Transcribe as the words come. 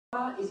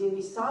is in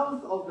the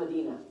south of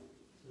Medina.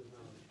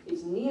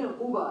 It's near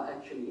Quba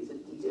actually.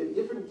 It's a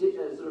different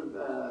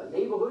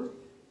neighborhood,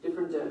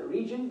 different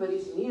region, but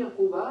it's near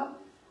Quba,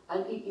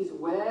 and it is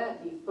where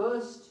the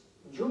first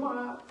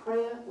Jum'ah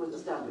prayer was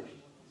established.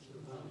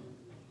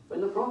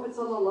 When the Prophet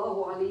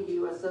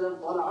ﷺ,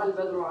 طَلَعَ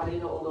الْبَدْرُ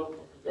عَلَيْنَا, although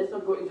let's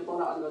not go into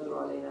طَلَعَ الْبَدْرُ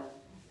عَلَيْنَا,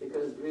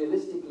 because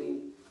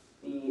realistically,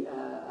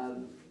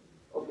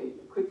 okay,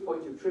 a quick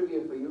point of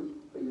trivia for you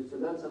to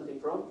learn something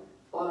from.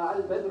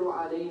 طَلَعَ الْبَدْرُ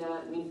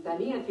عَلَيْنَا مِنْ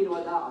ثَنِيَةِ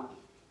الْوَدَاعِ.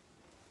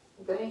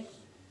 Okay?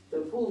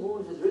 The full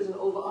moon has risen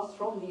over us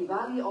from the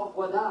valley of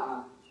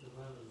Wada'a.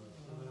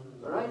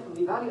 Alright? From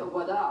the valley of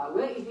Wada'a.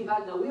 Where is the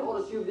valley? Now we all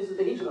assume this is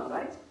the Hijrah,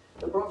 right?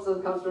 The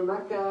Prophet comes from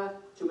Mecca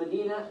to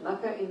Medina.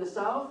 Mecca in the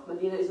south,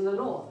 Medina is in the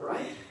north,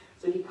 right?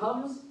 So he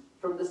comes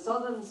from the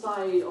southern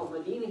side of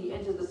Medina, he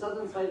enters the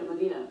southern side of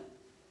Medina.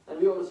 And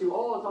we all assume,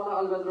 oh,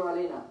 Tala al-Badru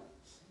alayna.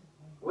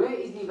 Where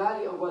is the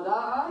valley of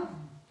Wada'a?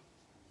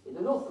 In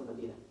the north of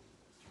Medina.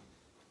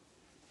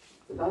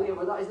 The valley of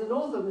Wada'a is the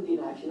north of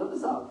Medina, actually, not the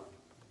south.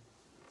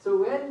 So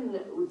when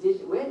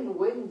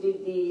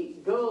did the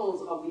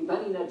girls of the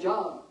Bani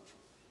Najjar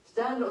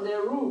stand on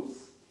their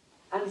roofs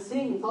and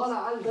sing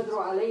Tala al-Badru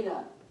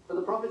alayna for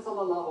the Prophet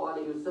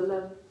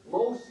ﷺ,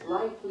 most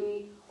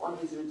likely on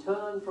his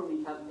return from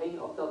the campaign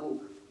of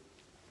Tabuk.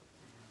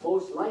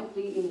 Most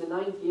likely in the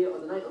 9th year or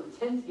the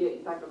 10th year,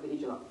 in fact, of the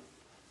Hijrah.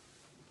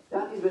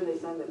 That is when they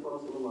sang that for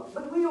Rasulullah.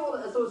 But we all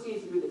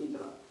associate it with the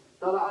Hijrah.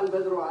 Tala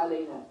al-Badru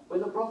alayna. When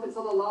the Prophet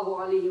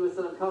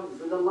ﷺ comes,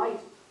 when the light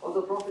of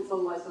the Prophet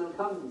ﷺ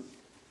comes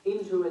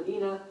into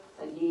Medina,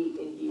 and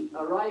he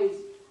arrives,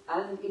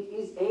 and it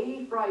is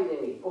a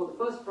Friday, or the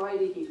first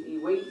Friday.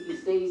 He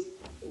stays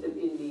in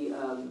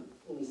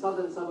the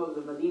southern suburbs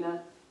of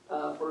Medina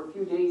for a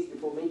few days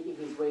before making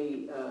his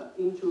way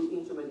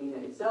into Medina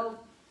itself.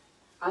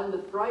 And the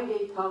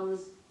Friday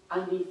comes,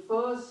 and the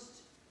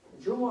first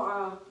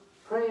Jumu'ah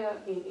prayer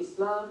in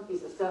Islam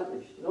is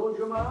established. No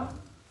Jumu'ah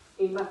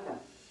in Mecca.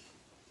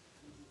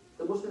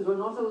 The Muslims were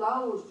not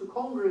allowed to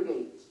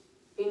congregate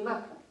in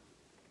Mecca.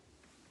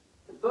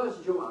 The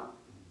first Jumu'ah,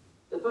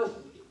 the first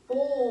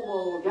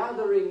formal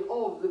gathering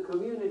of the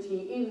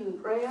community in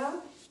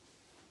prayer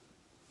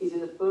is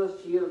in the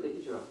first year of the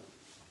Hijrah.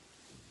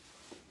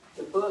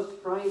 The first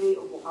Friday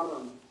of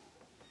Muharram,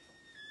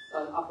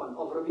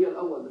 of Rabi'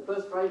 al-Awwal, the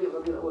first Friday of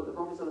Rabi' al-Awwal. The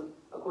Prophet,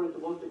 according to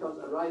most accounts,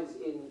 arrives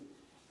in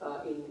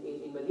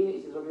Medina.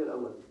 It is Rabi'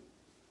 al-Awwal.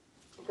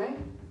 Okay?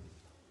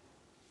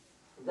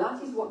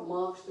 That is what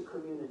marks the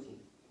community.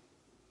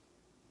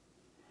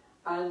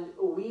 And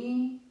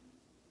we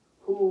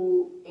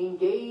who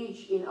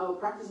engage in our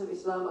practice of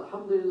Islam,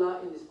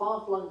 alhamdulillah, in this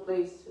far-flung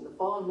place, in the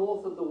far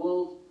north of the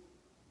world,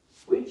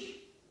 which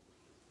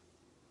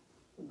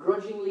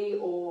grudgingly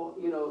or,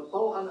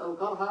 taw'an aw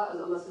karha,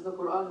 as Allah says in the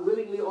Quran,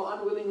 willingly or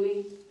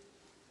unwillingly,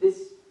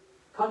 this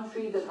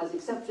country that has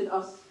accepted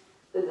us,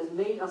 that has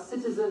made us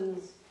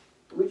citizens,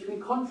 which we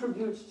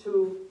contribute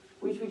to,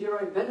 which we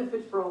derive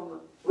benefit from,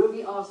 where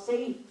we are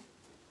safe,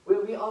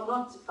 where we are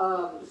not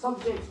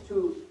subject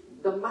to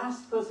the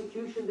mass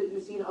persecution that you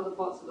see in other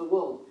parts of the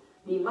world,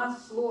 the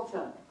mass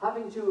slaughter,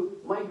 having to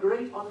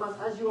migrate en masse,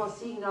 as you are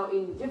seeing now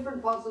in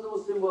different parts of the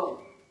Muslim world.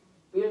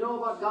 We know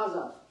about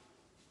Gaza.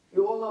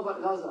 You all know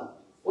about Gaza.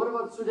 What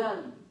about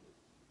Sudan?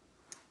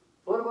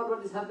 What about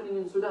what is happening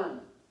in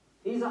Sudan?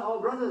 These are our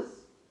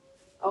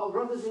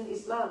brothers in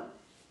Islam,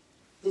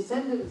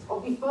 descendants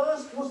of the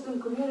first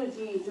Muslim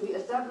community to be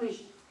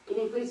established in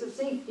a place of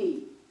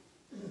safety.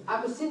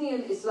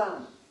 Abyssinian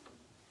Islam,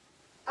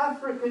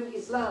 African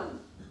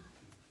Islam.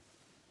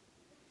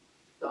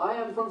 So I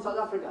am from South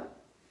Africa.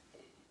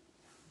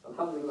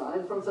 Alhamdulillah, I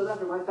am from South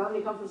Africa. My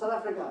family comes from South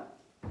Africa.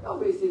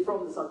 Obviously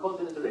from the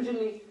subcontinent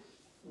originally,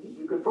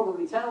 you could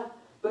probably tell,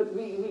 but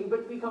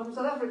we come from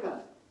South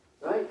Africa,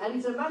 right? And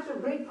it's a matter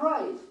of great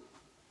pride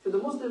to the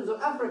Muslims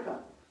of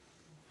Africa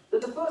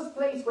that the first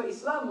place where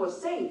Islam was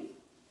safe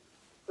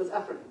was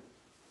Africa.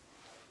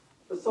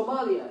 It was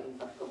Somalia, in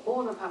fact, the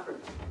Horn of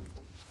Africa.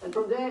 And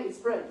from there it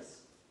spreads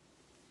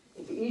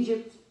into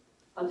Egypt,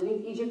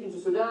 underneath Egypt into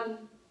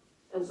Sudan,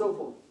 and so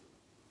forth.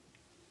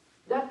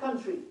 That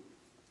country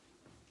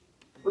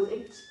was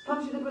a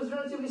country that was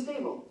relatively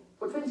stable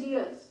for 20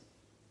 years.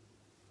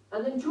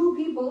 And then two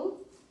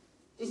people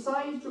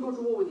decide to go to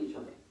war with each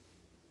other,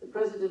 the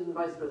president and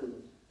vice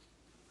president.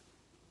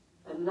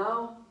 And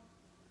now,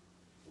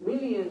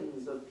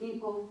 millions of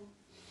people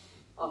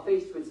are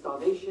faced with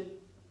starvation,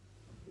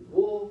 with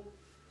war,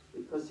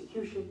 with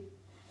persecution,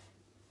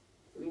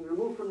 being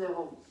removed from their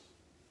homes.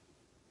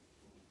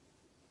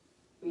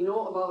 We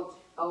know about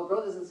our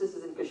brothers and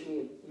sisters in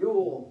Kashmir,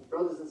 your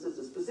brothers and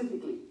sisters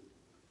specifically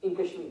in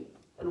Kashmir,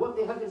 and what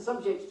they have been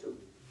subject to.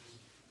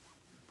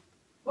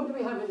 What do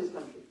we have in this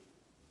country?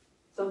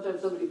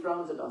 Sometimes somebody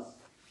frowns at us.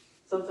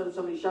 Sometimes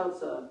somebody shouts,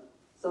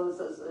 some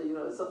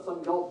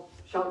girl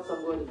shouts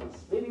some word at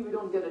us. Maybe we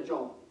don't get a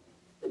job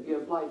that we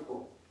applied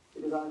for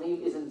because our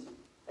name isn't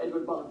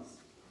Edward Barnes.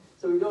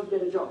 So we don't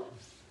get a job.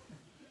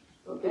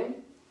 Okay?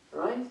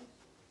 Alright?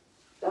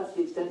 That's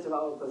the extent of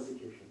our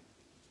persecution.